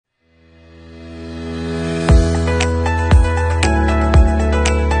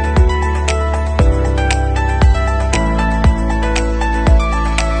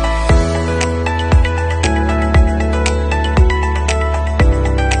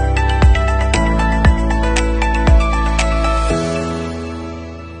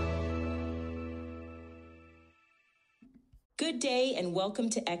and welcome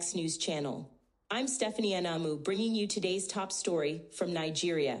to X News Channel. I'm Stephanie Anamu, bringing you today's top story from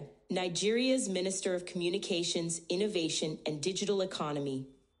Nigeria. Nigeria's Minister of Communications, Innovation, and Digital Economy,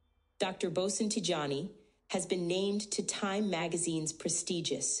 Dr. Bosun Tijani, has been named to Time magazine's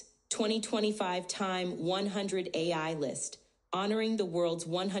prestigious 2025 TIME100 AI list, honoring the world's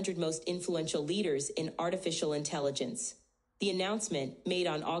 100 most influential leaders in artificial intelligence. The announcement, made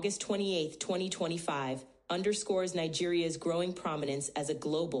on August 28, 2025, underscores Nigeria's growing prominence as a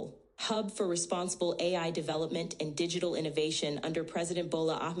global hub for responsible AI development and digital innovation under President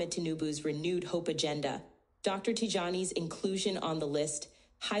Bola Ahmed Tinubu's renewed hope agenda. Dr. Tijani's inclusion on the list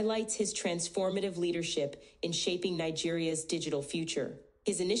highlights his transformative leadership in shaping Nigeria's digital future.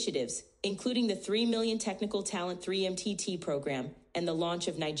 His initiatives, including the 3 Million Technical Talent 3MTT program and the launch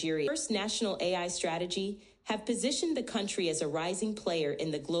of Nigeria's first national AI strategy, have positioned the country as a rising player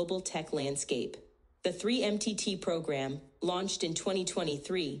in the global tech landscape. The 3MTT program, launched in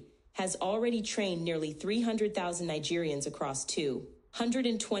 2023, has already trained nearly 300,000 Nigerians across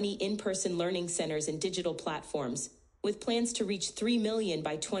 220 in-person learning centers and digital platforms, with plans to reach 3 million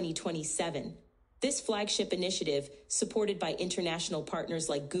by 2027. This flagship initiative, supported by international partners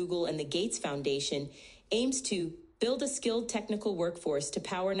like Google and the Gates Foundation, aims to build a skilled technical workforce to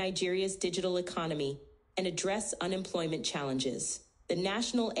power Nigeria's digital economy and address unemployment challenges. The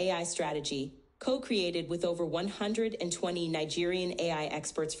National AI Strategy, co-created with over 120 Nigerian AI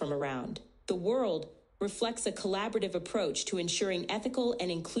experts from around the world, reflects a collaborative approach to ensuring ethical and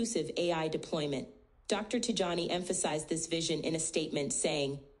inclusive AI deployment. Dr. Tijani emphasized this vision in a statement,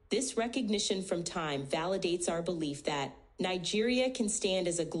 saying, "This recognition from Time validates our belief that Nigeria can stand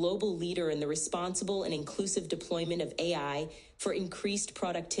as a global leader in the responsible and inclusive deployment of AI for increased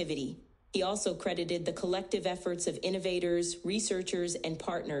productivity." He also credited the collective efforts of innovators, researchers, and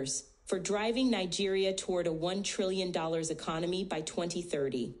partners for driving Nigeria toward a $1 trillion economy by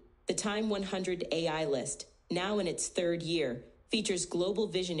 2030. The TIME100 AI list, now in its third year, features global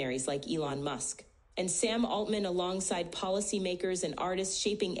visionaries like Elon Musk and Sam Altman alongside policymakers and artists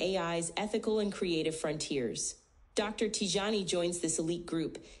shaping AI's ethical and creative frontiers. Dr. Tijani joins this elite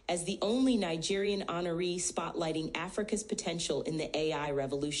group as the only Nigerian honoree spotlighting Africa's potential in the AI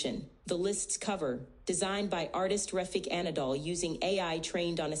revolution. The list's cover, designed by artist Refik Anadol using AI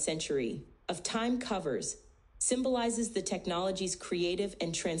trained on a century of Time covers, symbolizes the technology's creative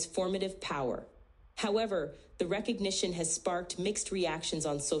and transformative power. However, the recognition has sparked mixed reactions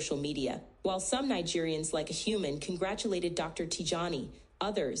on social media. While some Nigerians, like a human, congratulated Dr. Tijani,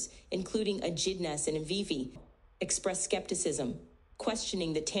 others, including Ajidnes and Avivi, expressed skepticism,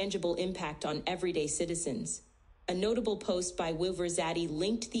 questioning the tangible impact on everyday citizens. A notable post by Wilver Zadi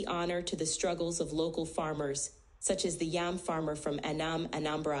linked the honor to the struggles of local farmers, such as the yam farmer from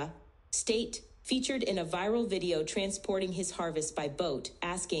Anambra State, featured in a viral video transporting his harvest by boat,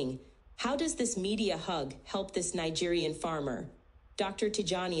 asking, "How does this media hug help this Nigerian farmer?" Dr.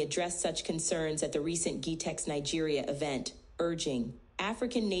 Tijani addressed such concerns at the recent GITEX Nigeria event, urging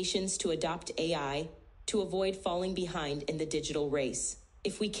African nations to adopt AI to avoid falling behind in the digital race.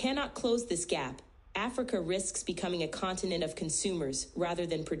 "If we cannot close this gap, Africa risks becoming a continent of consumers rather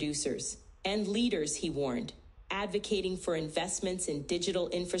than producers and leaders," he warned, advocating for investments in digital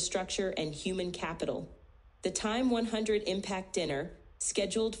infrastructure and human capital. The TIME100 Impact Dinner,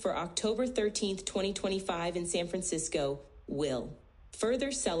 scheduled for October 13, 2025 in San Francisco, will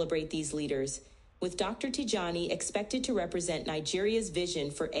further celebrate these leaders, with Dr. Tijani expected to represent Nigeria's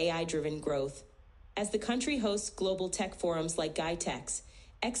vision for AI-driven growth. As the country hosts global tech forums like GITEX,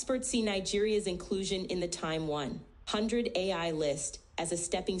 experts see Nigeria's inclusion in the TIME100 AI list as a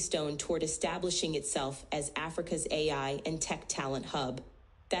stepping stone toward establishing itself as Africa's AI and tech talent hub.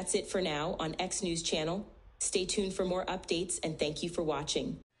 That's it for now on X News Channel. Stay tuned for more updates, and thank you for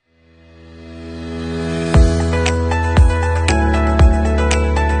watching.